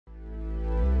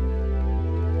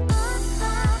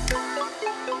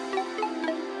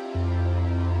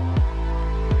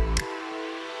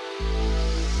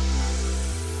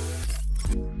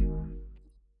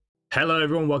Hello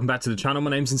everyone, welcome back to the channel. My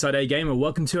name's InsideAgameR.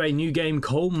 Welcome to a new game,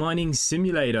 Coal Mining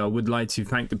Simulator. I would like to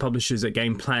thank the publishers at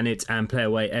Game Planet and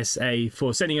plaways.a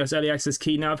for sending us early access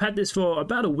key. Now, I've had this for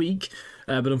about a week,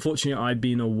 but unfortunately I've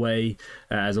been away,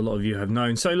 as a lot of you have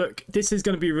known. So look, this is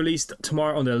going to be released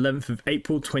tomorrow on the 11th of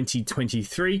April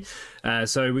 2023.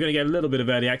 So we're going to get a little bit of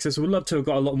early access. We'd love to have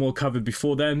got a lot more covered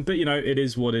before then, but you know, it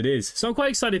is what it is. So I'm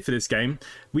quite excited for this game.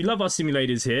 We love our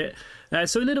simulators here.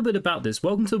 So a little bit about this.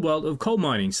 Welcome to the world of coal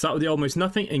mining. Start with the almost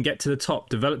nothing and get to the top.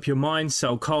 Develop your mine,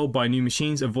 sell coal, buy new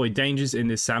machines, avoid dangers in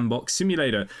this sandbox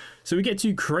simulator. So we get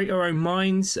to create our own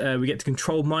mines. We get to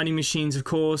control mining machines, of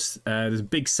course. There's a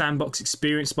big sandbox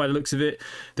experience by the looks of it.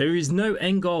 There is no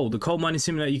end goal. The coal mining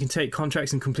simulator, you can take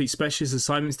contracts and complete specialist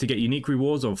assignments to get unique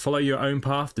rewards or follow your own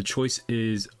path. The choice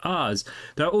is ours.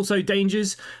 There are also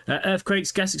dangers,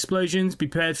 earthquakes, gas explosions. Be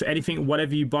prepared for anything.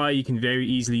 Whatever you buy, you can very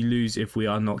easily lose if we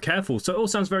are not careful. So it all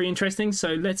sounds very interesting.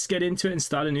 So let's get into it and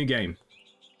start a new game.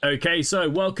 Okay, so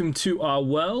welcome to our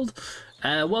world.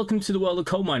 Welcome to the world of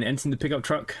coal mining. Entering the pickup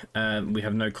truck. We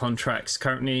have no contracts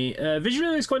currently. Visually,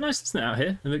 it looks quite nice, doesn't it, out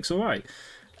here? It looks all right.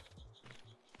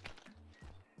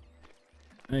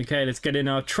 Okay, let's get in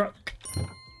our truck.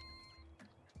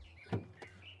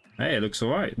 Hey, it looks all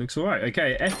right. Looks all right.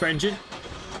 Okay, F engine.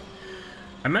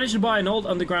 I managed to buy an old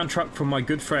underground truck from my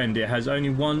good friend. It has only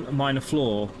one minor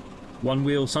flaw. One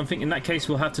wheel something. In that case,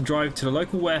 we'll have to drive to the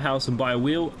local warehouse and buy a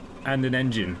wheel and an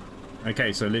engine.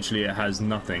 Okay, so literally it has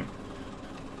nothing.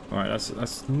 Alright,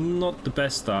 that's not the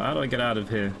best start. How do I get out of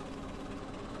here?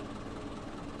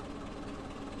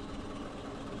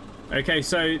 Okay,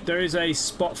 so there is a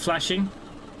spot flashing.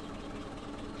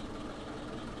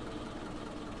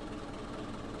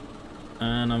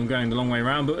 And I'm going the long way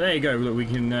around, but there you go. Look, we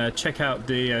can check out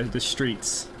the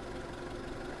streets.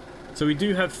 So we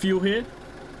do have fuel here.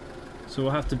 So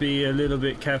we'll have to be a little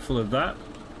bit careful of that.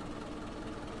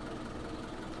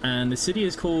 And the city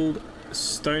is called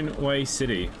Stoneway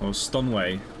City, or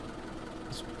Stoneway.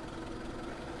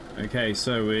 Okay,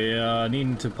 so we are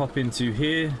needing to pop into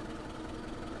here.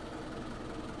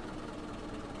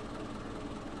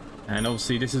 And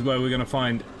obviously this is where we're going to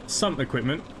find some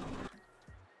equipment.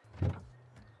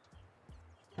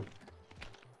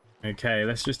 Okay,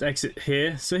 let's just exit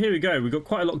here. So here we go, we've got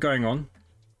quite a lot going on.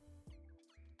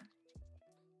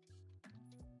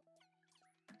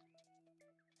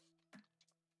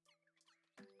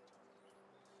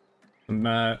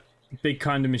 Big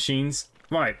kind of machines.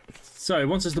 Right, so it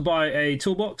wants us to buy a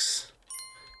toolbox.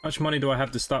 How much money do I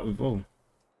have to start with? Oh.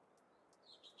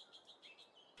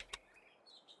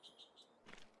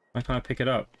 Why can't I pick it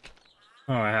up?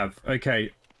 Oh, I have.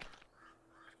 Okay.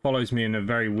 Follows me in a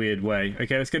very weird way.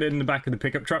 Okay, let's get it in the back of the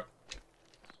pickup truck.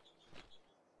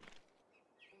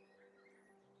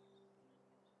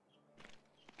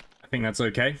 I think that's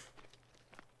okay.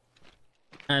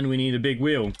 And we need a big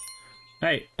wheel.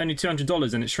 Hey, only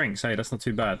 $200 and it shrinks. Hey, that's not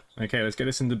too bad. Okay, let's get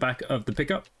this in the back of the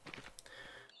pickup.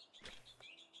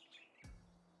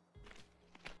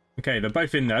 Okay, they're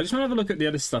both in there. I just want to have a look at the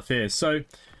other stuff here. So,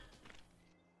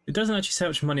 it doesn't actually say how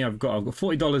much money I've got. I've got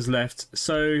 $40 left.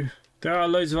 So, there are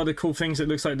loads of other cool things it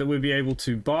looks like that we'll be able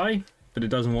to buy. But it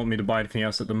doesn't want me to buy anything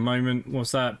else at the moment.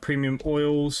 What's that? Premium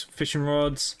oils, fishing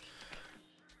rods.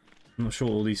 I'm not sure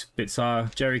what all these bits are.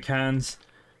 Jerry cans.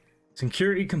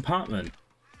 Security compartment.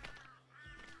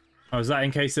 Oh, is that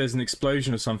in case there's an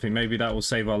explosion or something? Maybe that will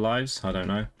save our lives? I don't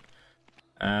know.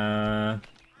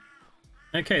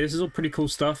 Okay, this is all pretty cool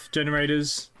stuff.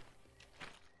 Generators.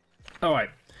 Alright.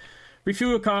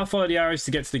 Refuel your car, follow the arrows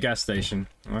to get to the gas station.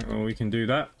 Alright, well, we can do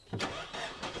that.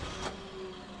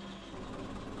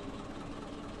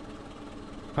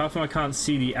 Apart from I can't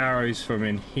see the arrows from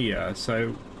in here,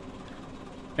 so...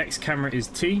 Next camera is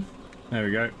T. There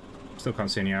we go. Still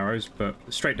can't see any arrows, but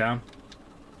straight down.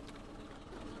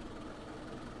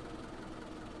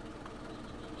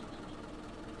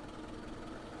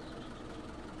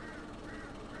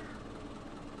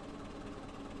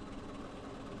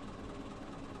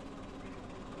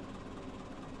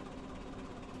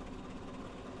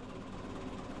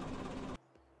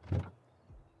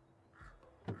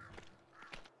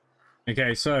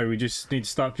 Okay, so we just need to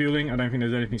start fueling. I don't think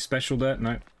there's anything special there.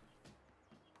 No.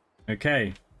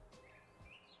 Okay.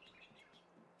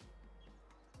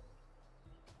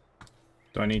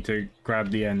 Do I need to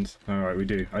grab the end? Alright, we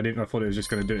do. I thought it was just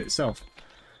going to do it itself.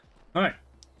 Alright,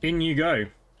 in you go.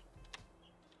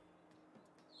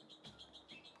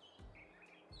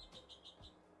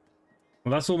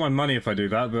 Well, that's all my money if I do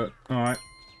that, but alright.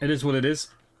 It is what it is.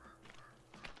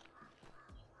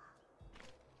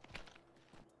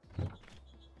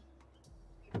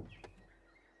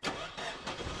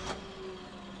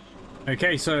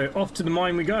 Okay, so off to the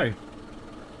mine we go.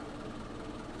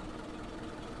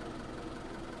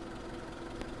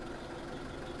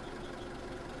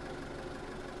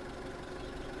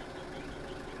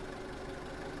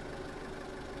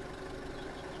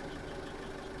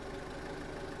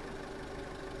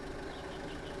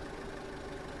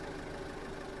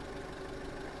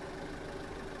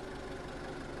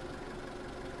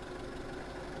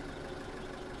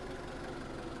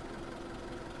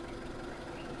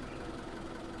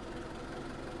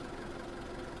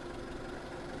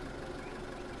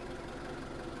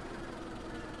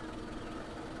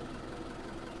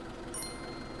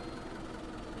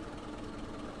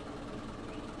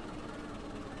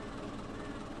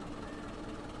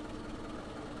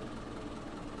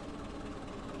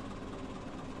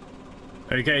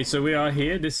 Okay, so we are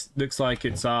here. This looks like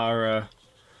it's our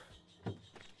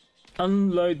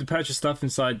unload the purchase stuff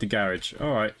inside the garage.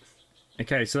 All right.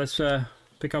 Okay, so let's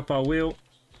pick up our wheel.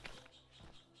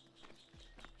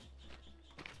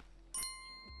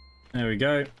 There we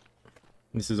go.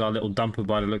 This is our little dumper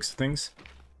by the looks of things.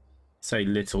 Say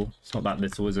little. It's not that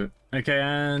little, is it? Okay,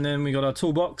 and then we got our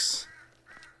toolbox.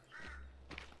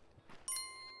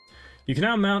 You can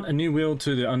now mount a new wheel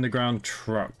to the underground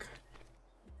truck.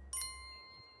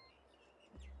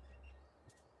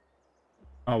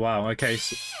 Oh wow, okay.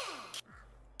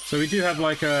 So we do have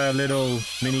like a little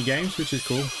mini games, which is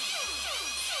cool.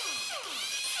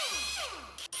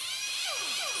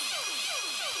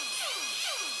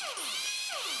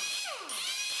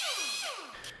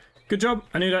 Good job.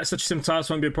 I knew that such a simple task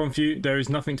won't be a problem for you. There is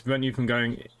nothing to prevent you from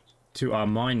going to our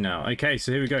mine now. Okay,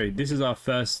 so here we go. This is our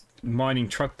first mining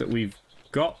truck that we've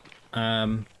got.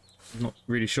 Not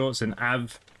really sure. It's an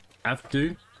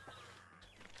AVDU.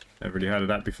 Never really heard of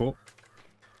that before.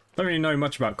 Don't really know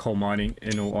much about coal mining,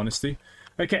 in all honesty.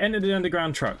 Okay, enter the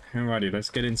underground truck. Alrighty, let's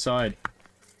get inside.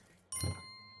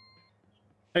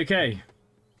 Okay.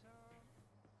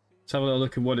 Let's have a little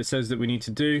look at what it says that we need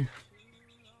to do.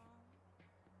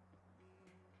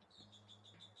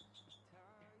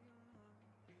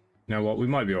 You know what, we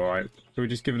might be alright. So we'll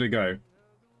just give it a go.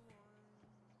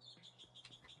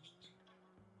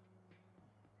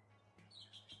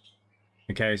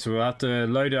 Okay, so we'll have to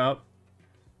load it up.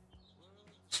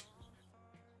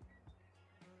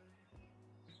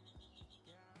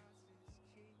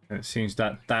 It seems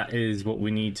that that is what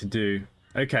we need to do.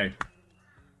 Okay.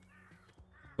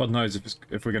 God knows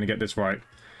if we're going to get this right.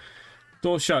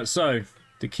 Door shut, so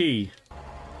the key.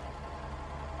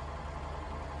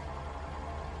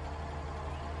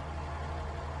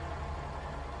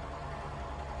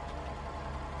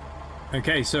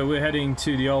 Okay, so we're heading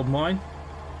to the old mine.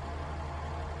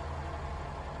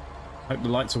 Hope the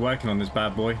lights are working on this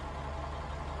bad boy.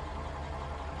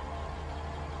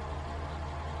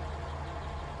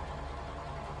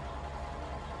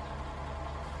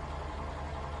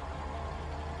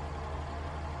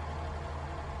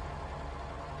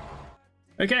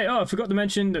 Okay, oh, I forgot to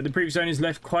mention that the previous owners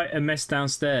left quite a mess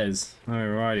downstairs.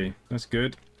 Alrighty, that's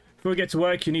good. Before we get to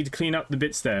work, you need to clean up the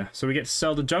bits there. So we get to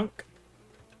sell the junk.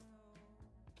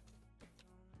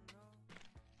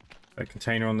 A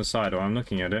container on the side, or I'm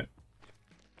looking at it.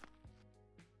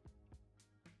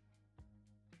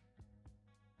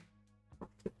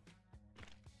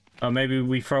 Oh, maybe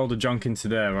we throw the junk into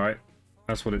there, right?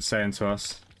 That's what it's saying to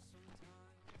us.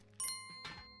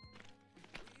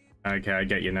 Okay, I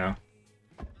get you now.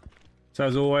 So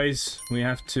as always, we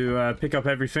have to pick up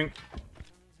everything.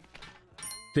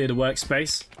 Clear the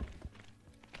workspace.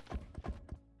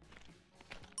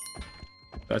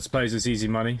 I suppose it's easy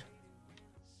money.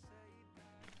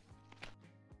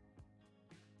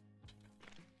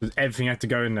 Does everything have to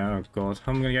go in there? Oh god,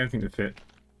 how am I going to get everything to fit?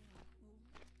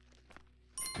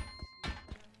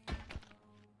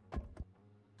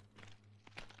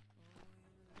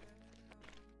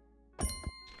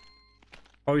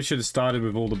 Probably should have started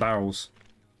with all the barrels.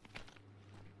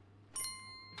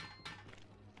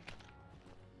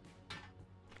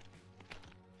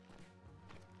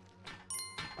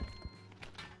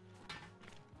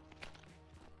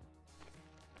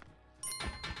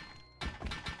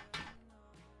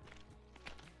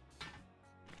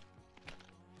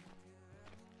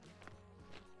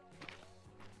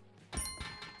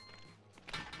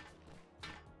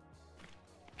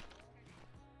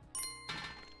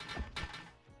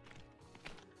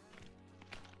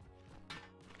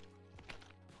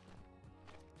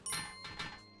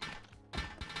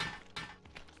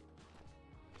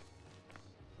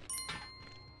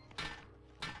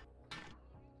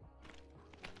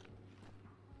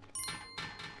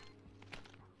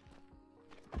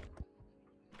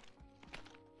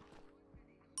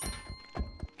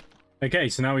 Okay,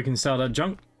 so now we can sell that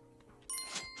junk.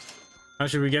 How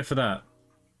should we get for that?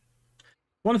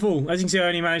 Wonderful. As you can see, I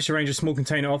only managed to arrange a small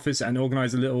container office and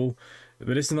organize a little,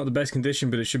 but this is not the best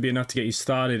condition, but it should be enough to get you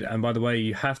started. And by the way,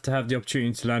 you have to have the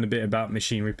opportunity to learn a bit about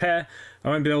machine repair. I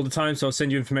won't be there all the time, so I'll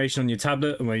send you information on your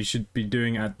tablet and where you should be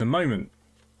doing at the moment.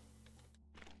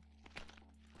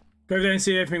 Go over there and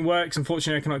see if everything works.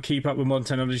 Unfortunately, I cannot keep up with modern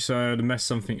technology, so I had to mess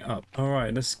something up.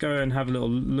 Alright, let's go and have a little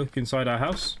look inside our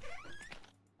house.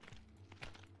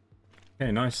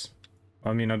 Okay, nice.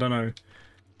 I mean, I don't know.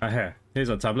 Here,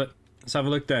 here's our tablet. Let's have a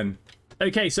look then.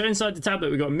 Okay, so inside the tablet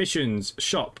we've got missions,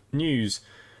 shop, news,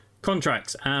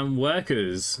 contracts, and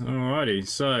workers. Alrighty,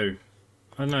 so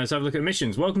I don't know, let's have a look at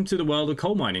missions. Welcome to the world of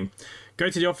coal mining.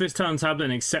 Go to the office, turn on the tablet,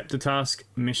 and accept the task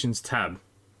missions tab.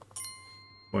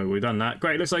 Well, we've done that.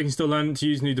 Great, looks like you can still learn to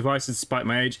use new devices despite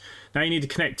my age. Now you need to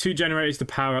connect 2 generators to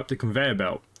power up the conveyor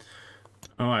belt.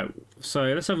 Alright, so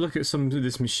let's have a look at some of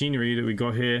this machinery that we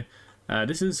got here.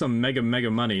 This is some mega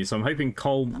money, so I'm hoping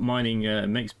coal mining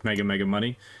makes mega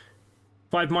money.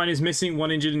 5 miners missing,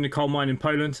 1 injured in the coal mine in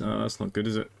Poland. Oh, that's not good,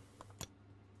 is it?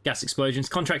 Gas explosions.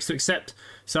 Contracts to accept.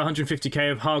 So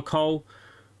 150k of hard coal.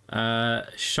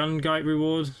 Shungite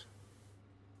reward.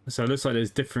 So it looks like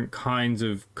there's different kinds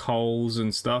of coals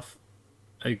and stuff.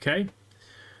 Okay.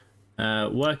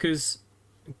 Workers.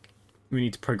 We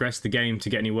need to progress the game to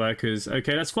get any workers.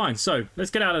 Okay, that's fine. So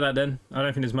let's get out of that then. I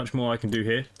don't think there's much more I can do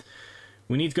here.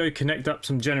 We need to go connect up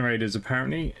some generators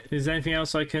apparently. Is there anything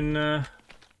else I can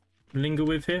linger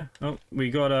with here? Oh, we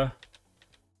got a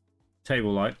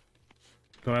table light.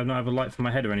 Do I not have a light for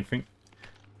my head or anything?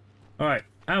 Alright,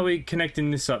 how are we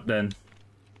connecting this up then?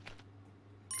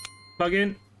 Plug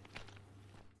in.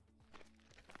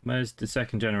 Where's the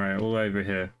second generator? All over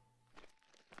here.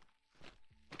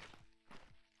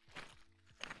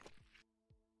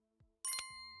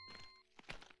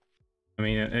 I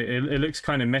mean, it looks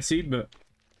kind of messy, but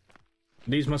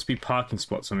these must be parking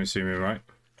spots, I'm assuming, right?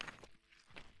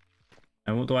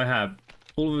 And what do I have?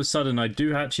 All of a sudden, I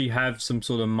do actually have some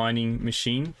sort of mining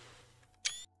machine.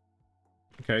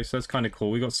 Okay, so that's kind of cool.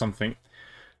 We got something.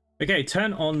 Okay,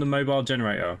 turn on the mobile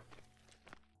generator.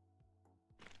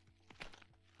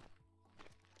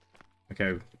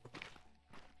 Okay.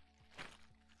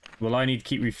 Well, I need to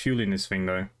keep refueling this thing,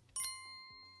 though.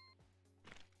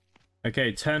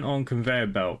 Okay, turn on conveyor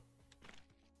belt.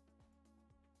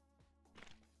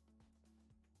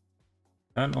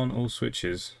 Turn on all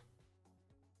switches.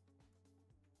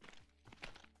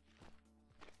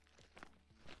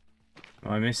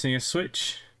 Am I missing a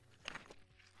switch?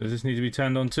 Does this need to be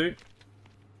turned on too?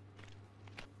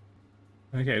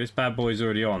 Okay, this bad boy's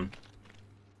already on.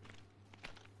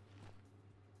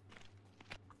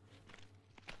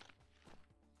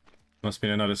 Must be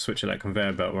another switch at that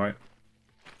conveyor belt, right?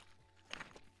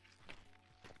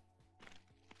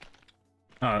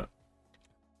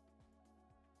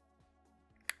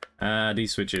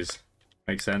 These switches.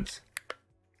 Makes sense.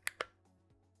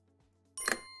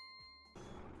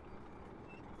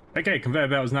 Okay, conveyor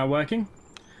belt is now working.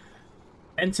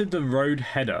 Enter the road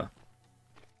header.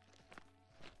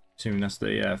 Assuming that's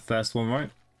the first one, right?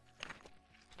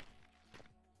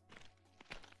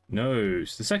 No,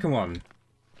 it's the second one.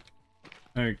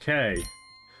 Okay.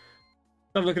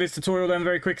 Have a look at this tutorial then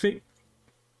very quickly.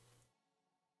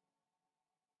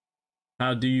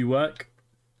 How do you work?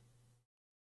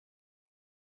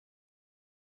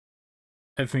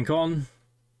 Everything on.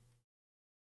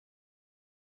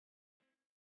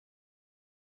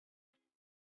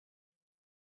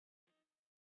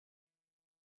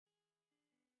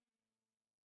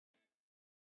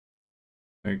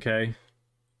 Okay. Is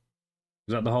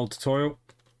that the whole tutorial?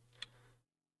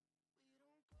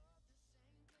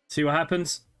 See what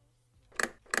happens?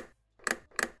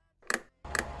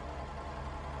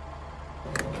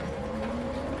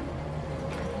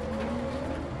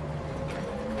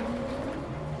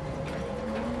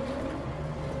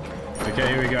 Okay,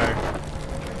 here we go.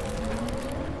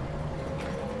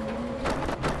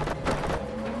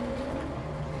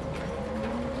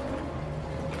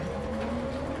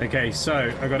 Okay,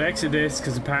 so I got to exit this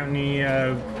because apparently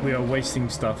we are wasting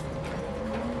stuff.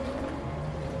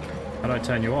 How do I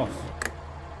turn you off?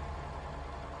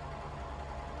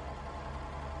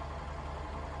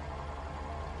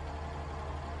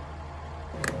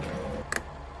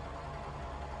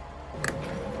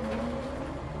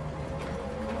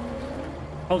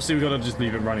 Obviously, we've got to just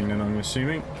leave it running then, I'm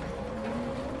assuming.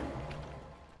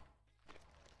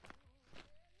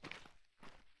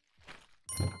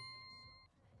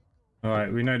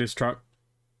 Alright, we know this truck.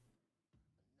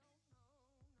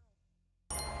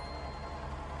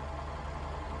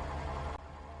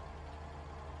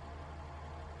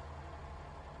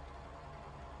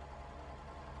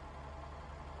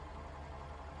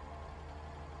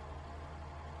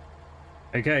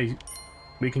 Okay,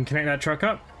 we can connect that truck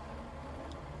up.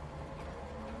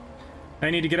 I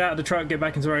need to get out of the truck, get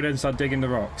back into the road and start digging the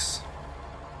rocks.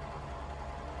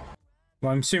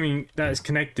 Well, I'm assuming that is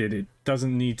connected. It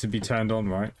doesn't need to be turned on,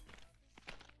 right?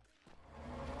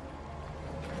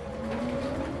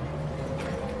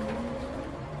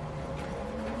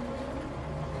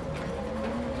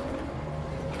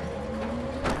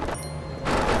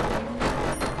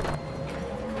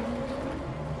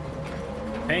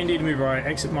 AMD to move right,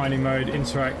 exit mining mode,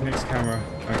 interact next camera.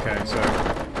 Okay, so...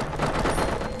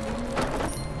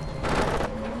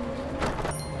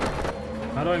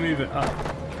 how do I move it up?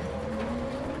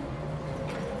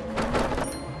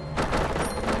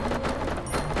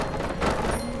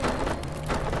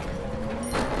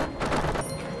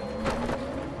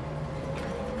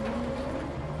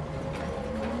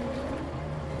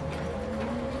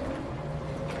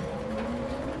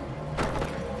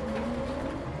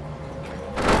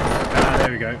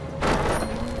 There we go.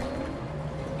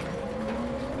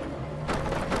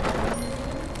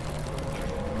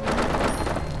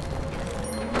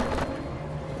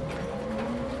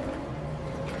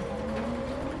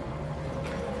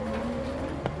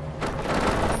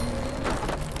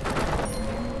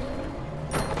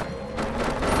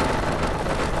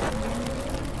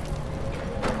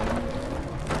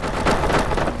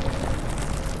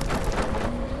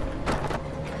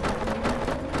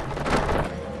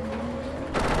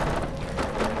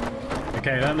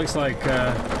 Okay, that looks like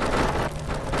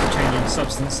changing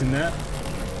substance in there.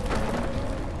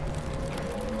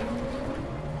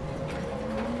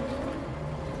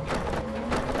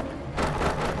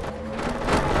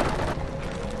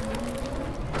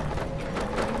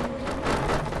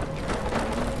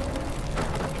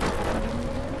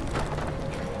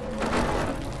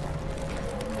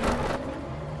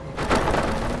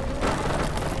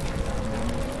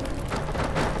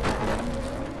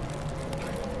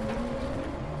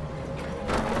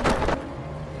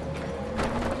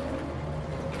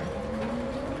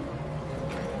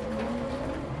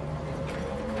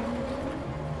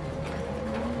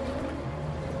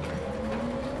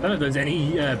 I don't know if there's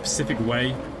any specific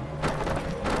way.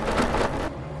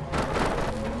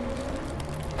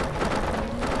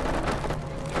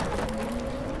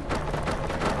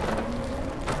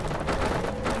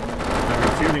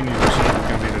 Refueling these machines is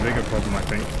going to be the bigger problem, I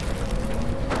think.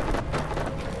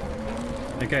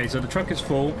 Okay, so the truck is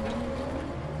full.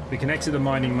 We can exit the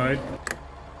mining mode.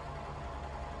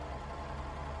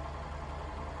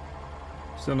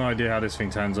 Still no idea how this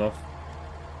thing turns off.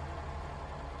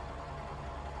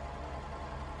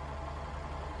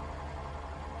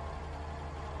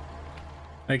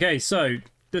 Okay, so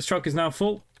this truck is now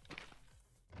full.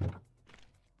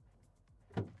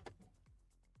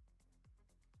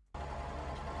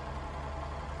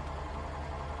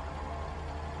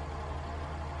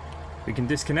 We can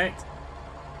disconnect.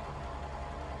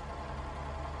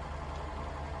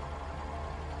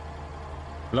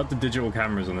 I love the digital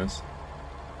cameras on this.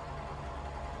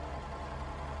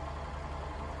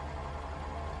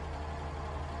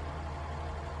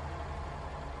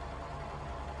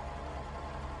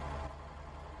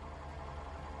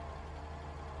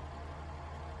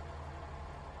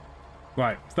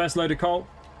 Right, first load of coal.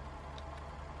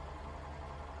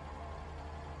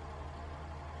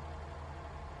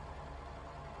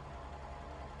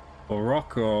 Or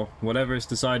rock, or whatever it's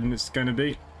deciding it's going to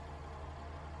be.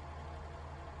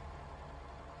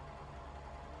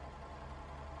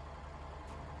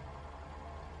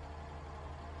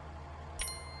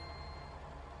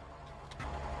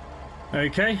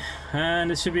 Okay, and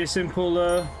this should be a simple...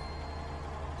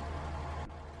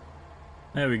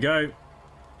 There we go.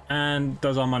 And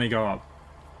does our money go up?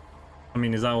 I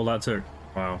mean, is that all that took?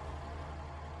 Wow.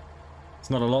 It's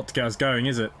not a lot to get us going,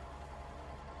 is it?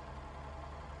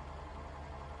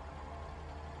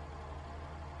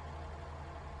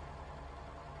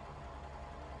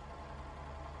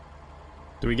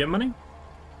 Do we get money?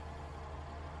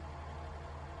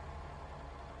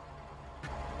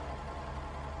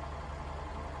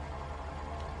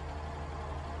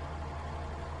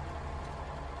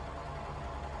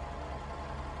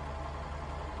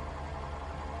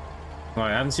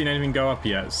 Right, I haven't seen anything go up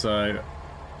yet, so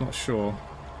not sure.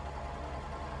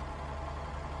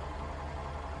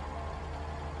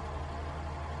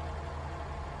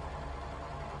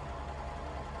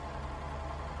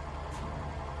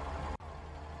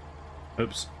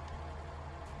 Oops.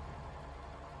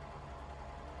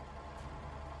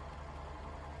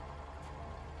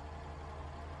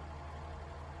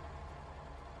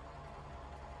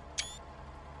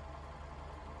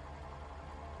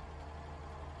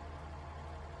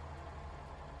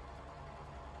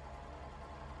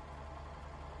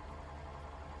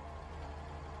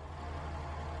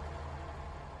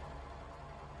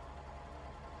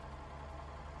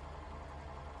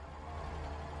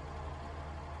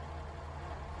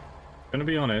 Gonna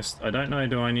be honest, I don't know,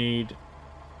 do I need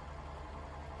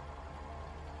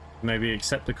maybe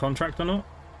accept the contract or not?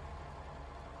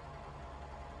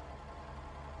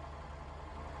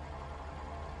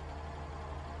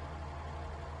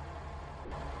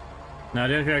 Now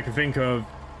the only thing I can think of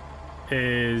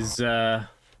is the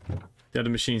other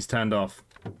machine's turned off.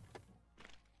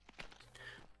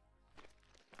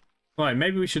 Right,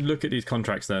 maybe we should look at these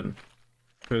contracts then,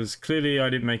 because clearly I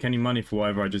didn't make any money for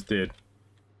whatever I just did.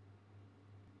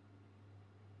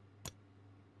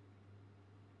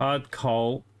 Hard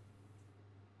coal.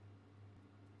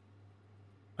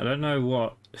 I don't know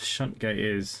what shunt gate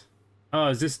is. Oh,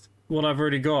 is this what I've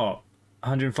already got?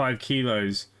 105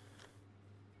 kilos.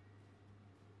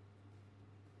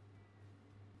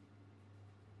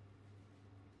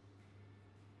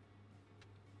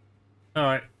 All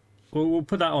right, we'll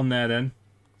put that on there then.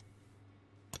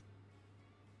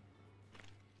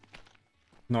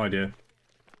 No idea.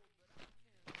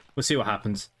 We'll see what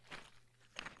happens.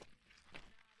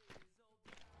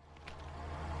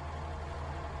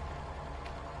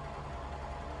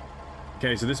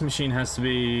 Okay, so this machine has to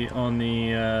be on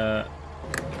the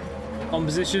on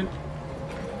position.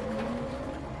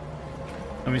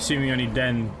 I'm assuming only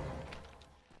then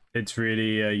it's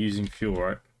really using fuel,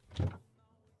 right?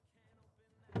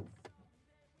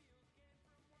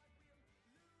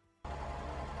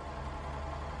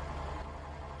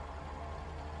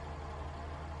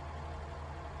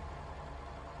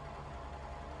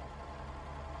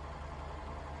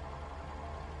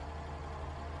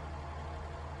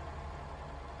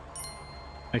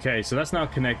 Okay, so that's now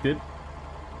connected.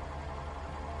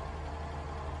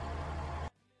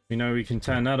 We know we can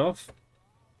turn that off.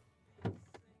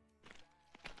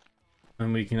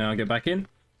 And we can now get back in.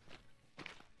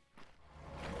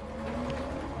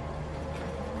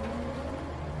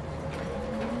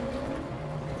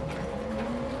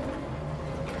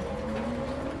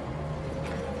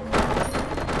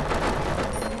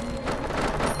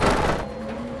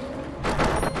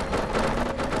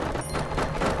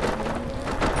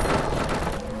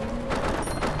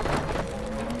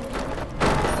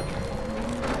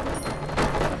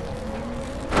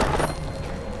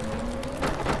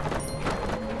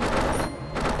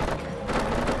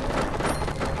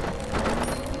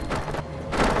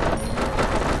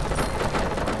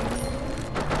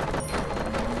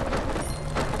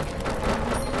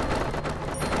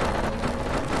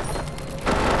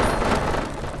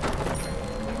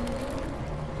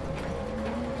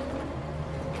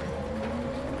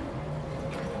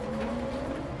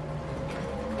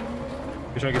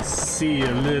 Wish I could see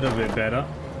a little bit better.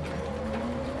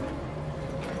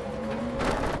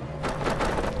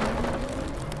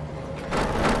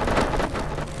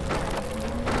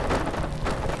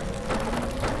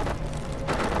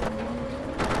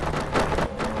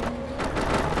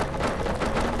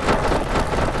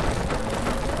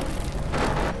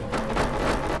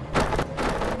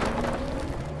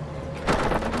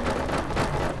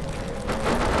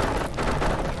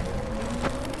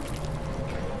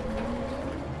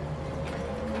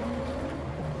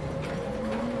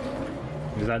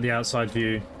 Is that the outside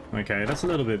view? Okay, that's a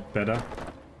little bit better.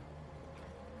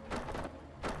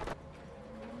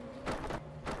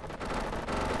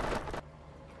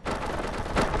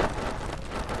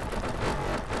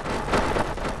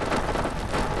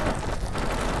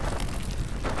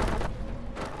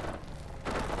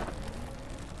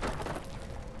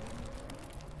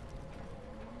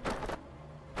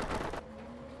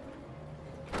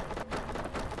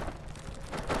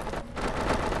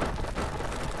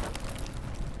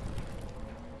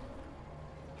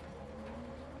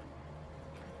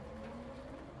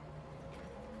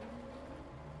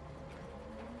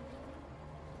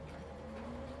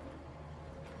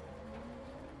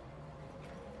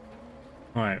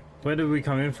 Alright, where did we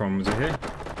come in from? Was it here?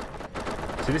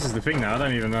 See, this is the thing now. I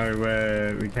don't even know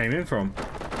where we came in from.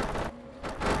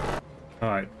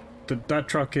 Alright, that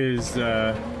truck is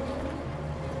done.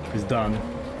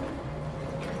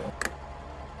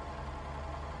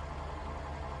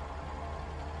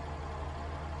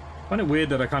 I find it weird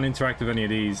that I can't interact with any of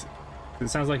these. It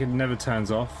sounds like it never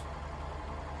turns off.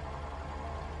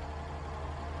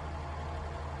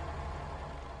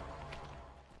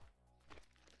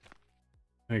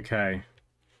 Okay.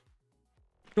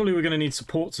 Surely we're going to need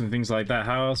supports and things like that.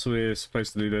 How else are we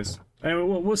supposed to do this? Anyway,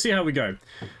 we'll see how we go.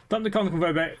 Dump the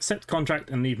convo back, accept contract,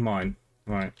 and leave mine.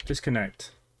 Right,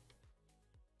 disconnect.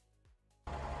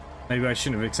 Maybe I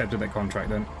shouldn't have accepted that contract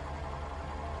then.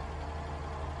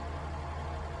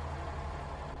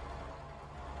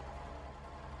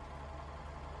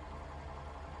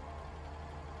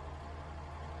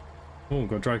 Oh,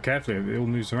 got to drive carefully. It all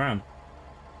moves around.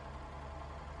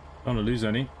 Don't want to lose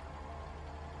any.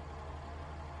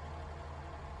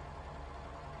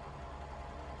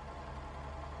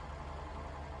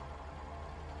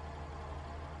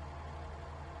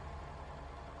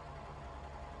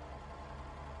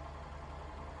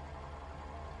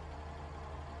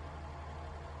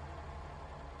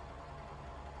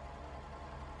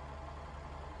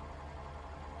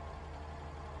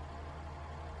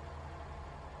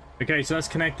 Okay, so that's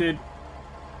connected.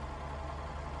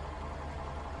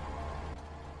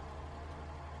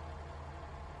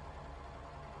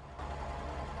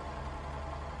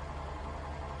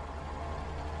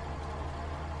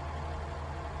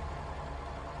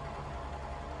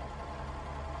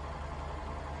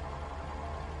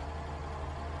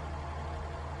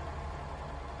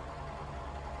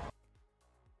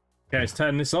 Okay, let's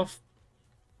turn this off.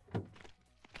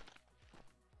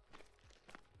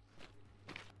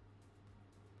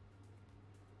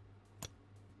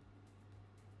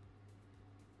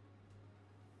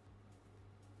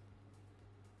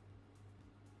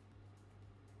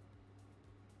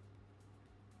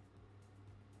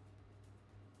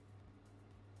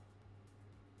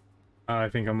 I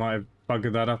think I might have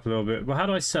buggered that up a little bit. But how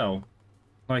do I sell?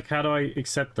 Like, how do I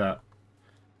accept that?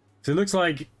 So it looks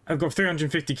like I've got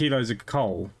 350 kilos of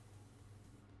coal.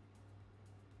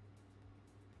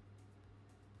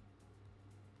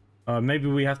 Maybe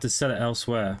we have to sell it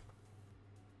elsewhere.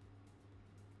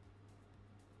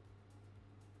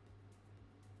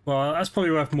 Well, that's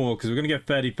probably worth more because we're going to get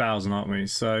 30,000, aren't we?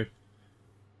 So,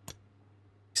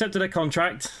 accepted a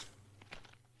contract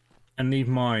and leave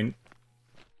mine.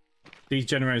 These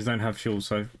generators don't have fuel,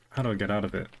 so how do I get out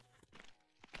of it?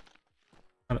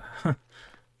 How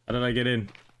did I get in?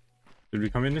 Did we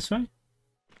come in this way?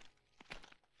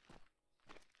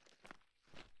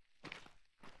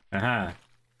 Aha.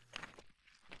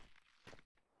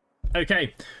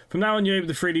 Okay, from now on you're able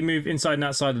to freely move inside and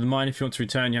outside of the mine. If you want to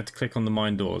return, you have to click on the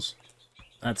mine doors.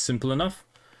 That's simple enough.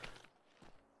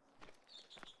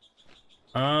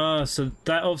 So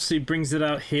that obviously brings it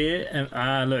out here.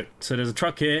 And look, so there's a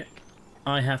truck here.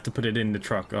 I have to put it in the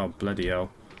truck. Oh, bloody hell.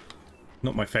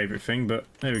 Not my favourite thing, but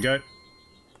there we go.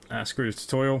 Screw this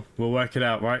tutorial. We'll work it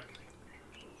out, right?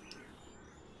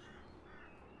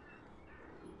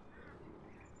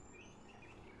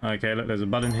 Okay, look, there's a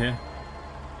button here.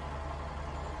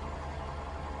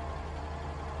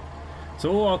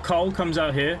 So all our coal comes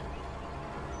out here.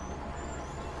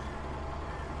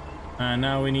 And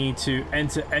now we need to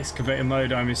enter excavator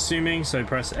mode, I'm assuming. So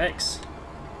press X.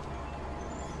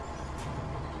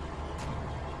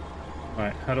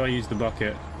 Right, how do I use the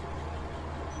bucket?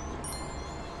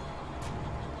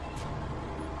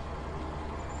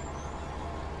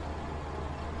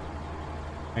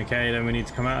 Okay, then we need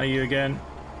to come out of you again.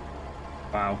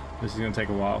 Wow, this is going to take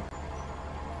a while.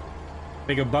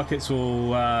 Bigger buckets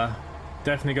will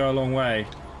definitely go a long way.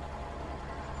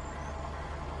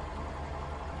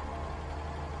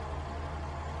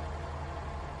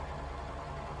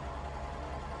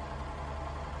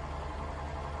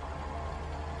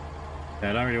 Yeah,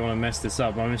 I don't really want to mess this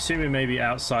up. I'm assuming maybe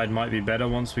outside might be better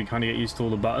once we kind of get used to all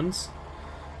the buttons.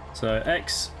 So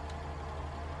X.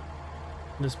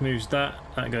 This moves that.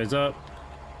 That goes up.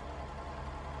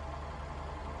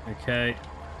 Okay.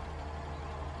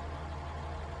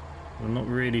 We're not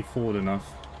really forward enough.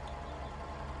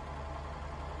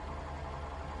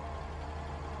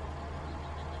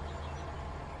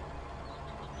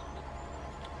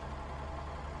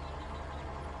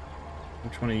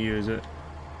 Which one of you is it?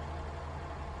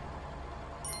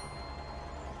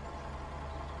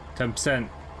 10%.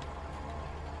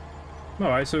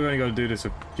 Alright, so we've only got to do this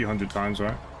a few hundred times,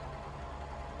 right?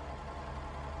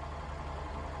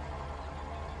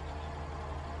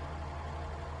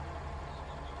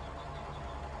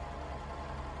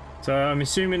 So I'm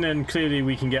assuming then clearly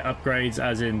we can get upgrades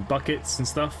as in buckets and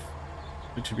stuff,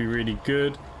 which would be really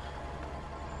good.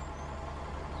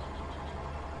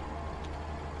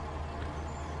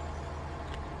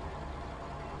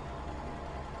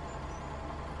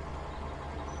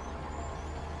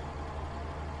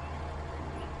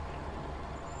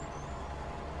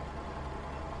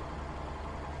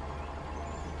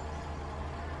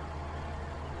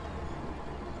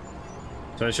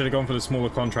 So I should have gone for the smaller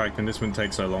contract and this wouldn't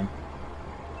take so long.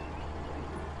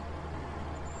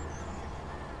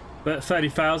 But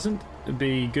 30,000 would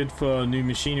be good for new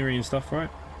machinery and stuff,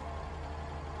 right?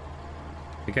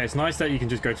 Okay, it's nice that you can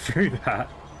just go through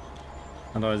that.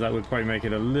 Otherwise that would probably make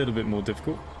it a little bit more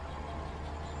difficult.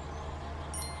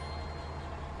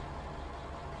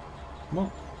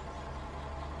 What?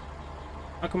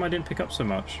 How come I didn't pick up so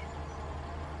much?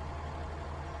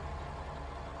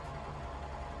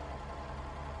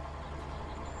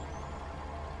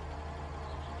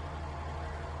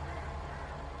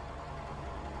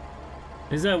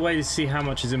 Is there a way to see how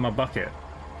much is in my bucket?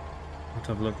 I'll have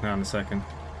to have a look now in a second.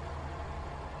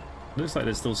 Looks like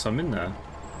there's still some in there.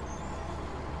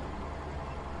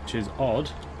 Which is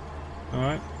odd.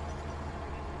 Alright.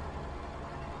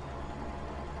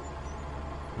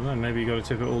 I don't know, maybe you got to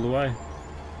tip it all the way.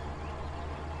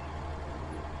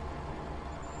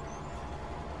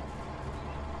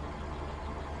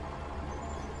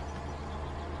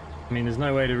 I mean, there's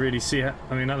no way to really see how...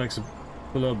 I mean, that looks a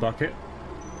full of bucket.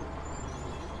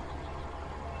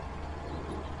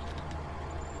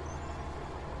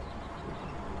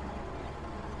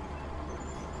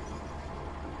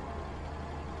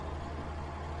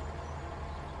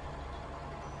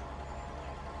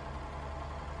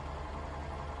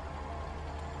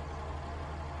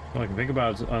 All I can think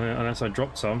about is, unless I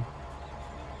dropped some.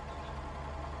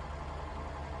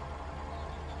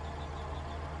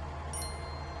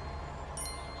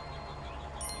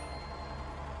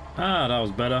 Ah, that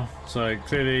was better. So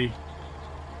clearly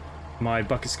my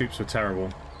bucket scoops were terrible.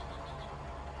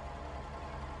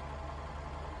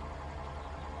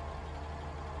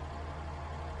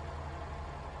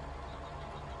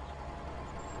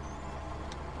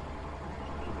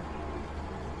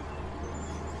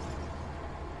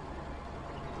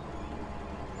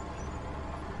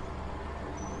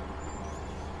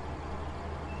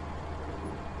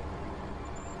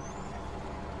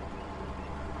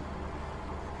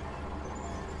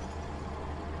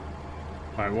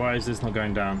 Alright, why is this not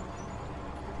going down?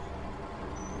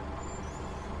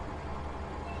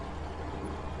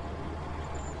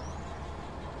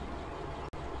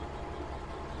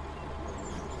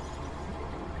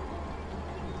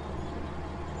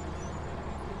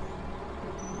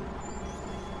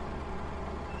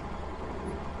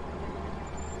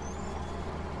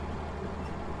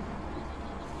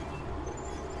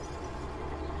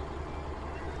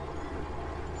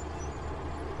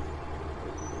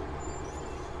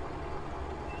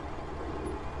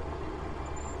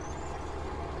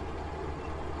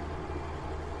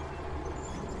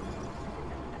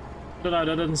 I don't know,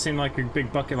 that doesn't seem like a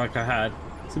big bucket like I had.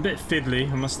 It's a bit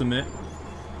fiddly, I must admit.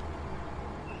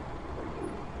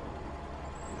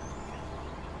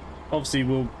 Obviously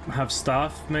we'll have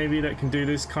staff maybe that can do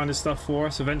this kind of stuff for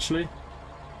us eventually.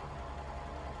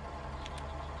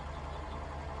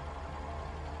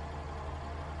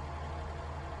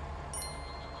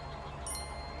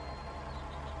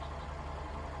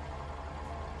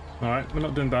 Alright, we're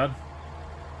not doing bad.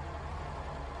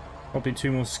 Probably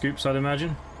 2 more scoops, I'd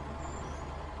imagine.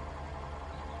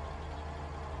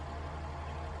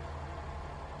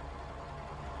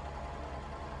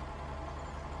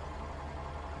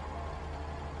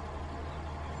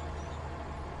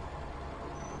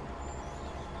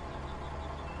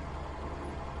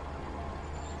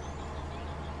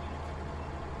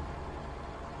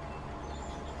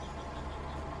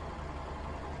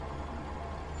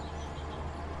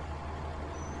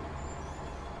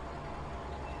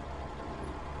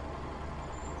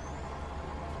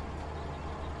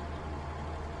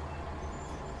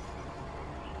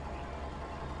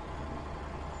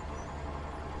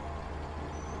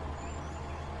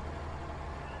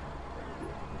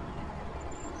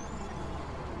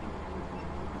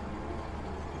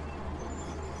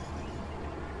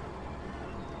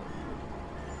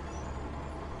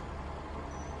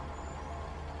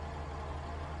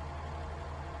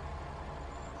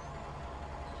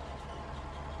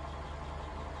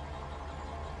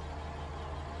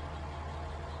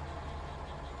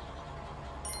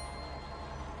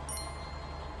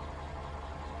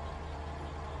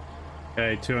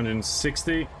 Okay,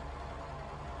 260.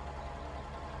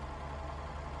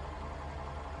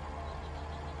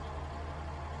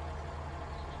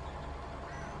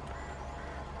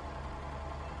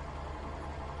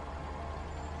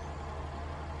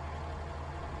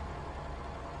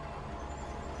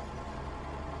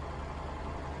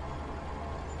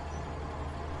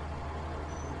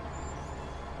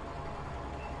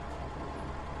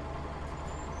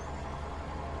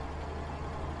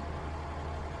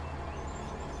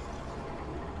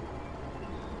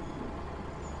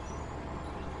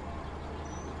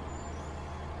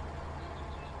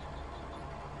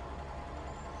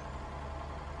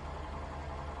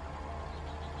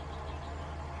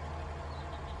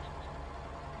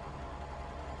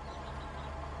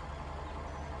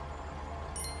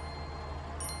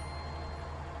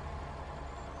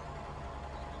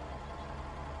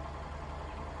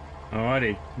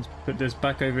 Alrighty, let's put this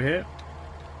back over here.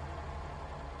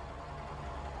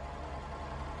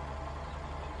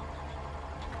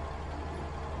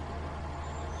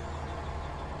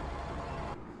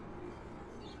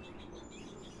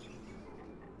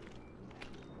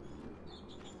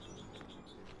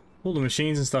 All the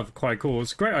machines and stuff are quite cool.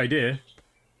 It's a great idea.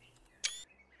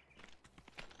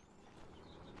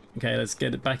 Okay, let's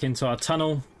get it back into our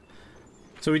tunnel.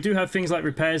 So we do have things like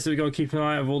repairs that we got to keep an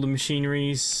eye out of, all the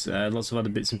machineries, lots of other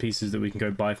bits and pieces that we can go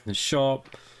buy from the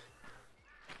shop.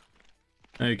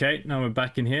 Okay, now we're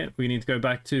back in here. We need to go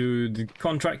back to the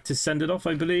contract to send it off,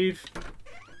 I believe.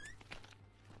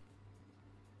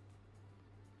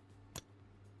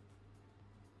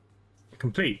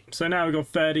 Complete. So now we've got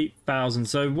 30,000.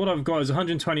 So what I've got is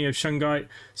 120 of Shungite.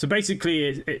 So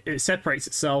basically it separates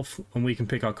itself and we can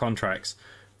pick our contracts.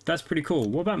 That's pretty cool.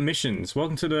 What about missions?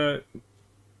 Welcome to the...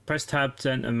 Press tab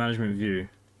to enter management view.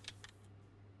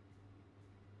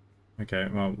 Okay,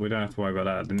 well, we don't have to worry about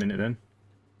that at the minute then.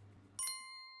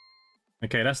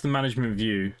 Okay, that's the management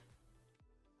view.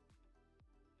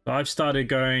 So I've started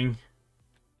going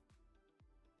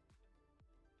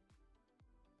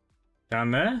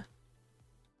down there.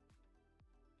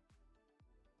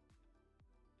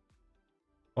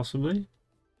 Possibly.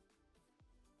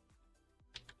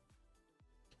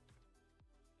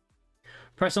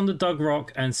 Press on the dug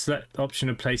rock and select the option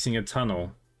of placing a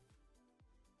tunnel.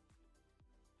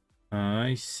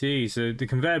 I see. So the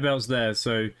conveyor belt's there,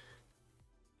 so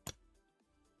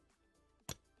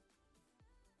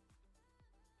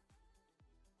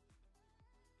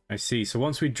I see. So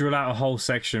once we drill out a whole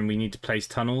section, we need to place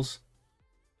tunnels.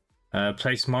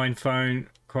 Place mine phone,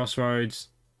 crossroads,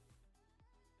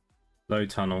 low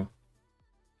tunnel.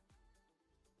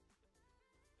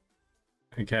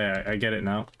 Okay, I get it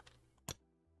now.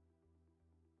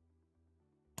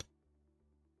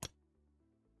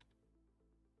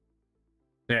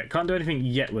 Yeah, can't do anything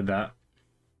yet with that.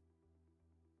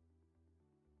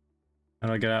 How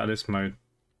do I get out of this mode?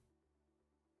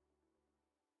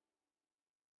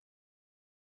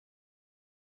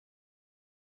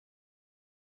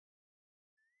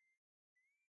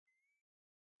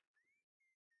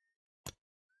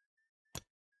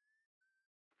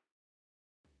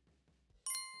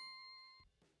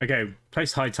 Okay,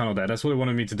 place high tunnel there. That's what it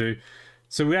wanted me to do.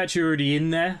 So we're actually already in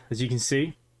there, as you can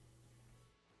see.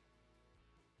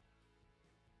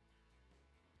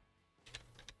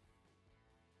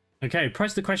 Okay,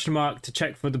 press the question mark to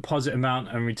check for deposit amount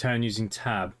and return using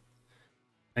tab.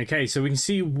 Okay, so we can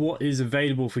see what is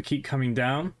available for keep coming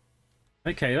down.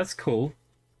 Okay, that's cool.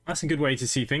 That's a good way to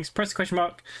see things. Press the question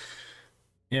mark.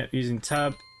 Yeah, using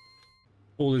tab.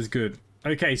 All is good.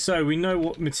 Okay, so we know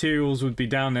what materials would be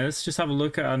down there. Let's just have a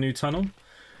look at our new tunnel.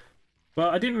 Well,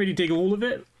 I didn't really dig all of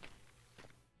it.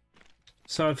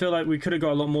 So I feel like we could have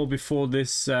got a lot more before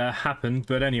this happened.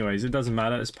 But anyways, it doesn't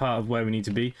matter. It's part of where we need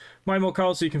to be. Buy more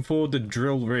cars so you can afford the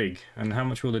drill rig. And how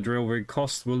much will the drill rig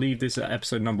cost? We'll leave this at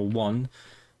episode number 1.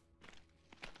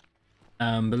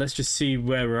 But let's just see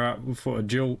where we're at for a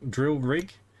drill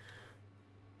rig.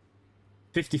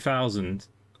 50,000.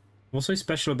 What's so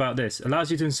special about this?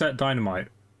 Allows you to insert dynamite.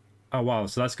 Oh wow,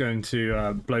 so that's going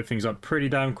to blow things up pretty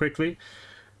damn quickly.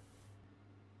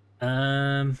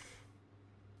 New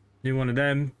one of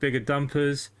them, bigger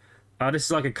dumpers. This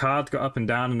is like a car to go up and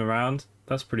down and around.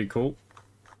 That's pretty cool.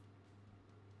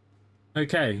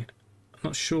 Okay, I'm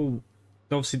not sure.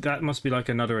 Obviously that must be like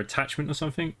another attachment or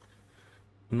something.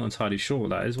 I'm not entirely sure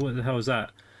what that is. What the hell is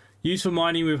that? Used for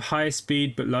mining with higher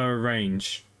speed but lower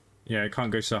range. Yeah, it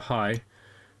can't go so high.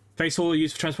 Face hauler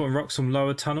used for transporting rocks from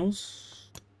lower tunnels.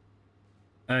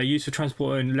 Used for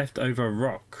transporting leftover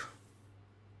rock.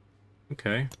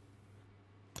 Okay.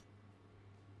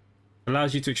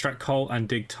 Allows you to extract coal and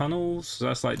dig tunnels. So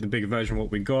that's like the bigger version of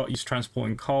what we got. Used for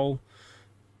transporting coal.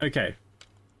 Okay.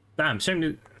 Damn, shame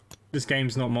that this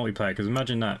game's not multiplayer, because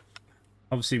imagine that.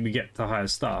 Obviously we get the higher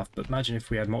stuff, but imagine if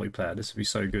we had multiplayer. This would be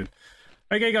so good.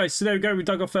 Okay guys, so there we go. We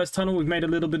dug our first tunnel. We've made a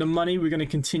little bit of money. We're going to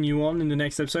continue on in the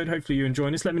next episode. Hopefully you're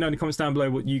enjoying this. Let me know in the comments down below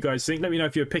what you guys think. Let me know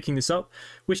if you're picking this up.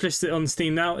 Wishlist it on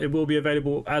Steam now. It will be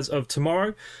available as of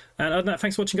tomorrow. And other than that,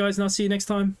 thanks for watching guys, and I'll see you next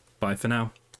time. Bye for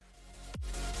now.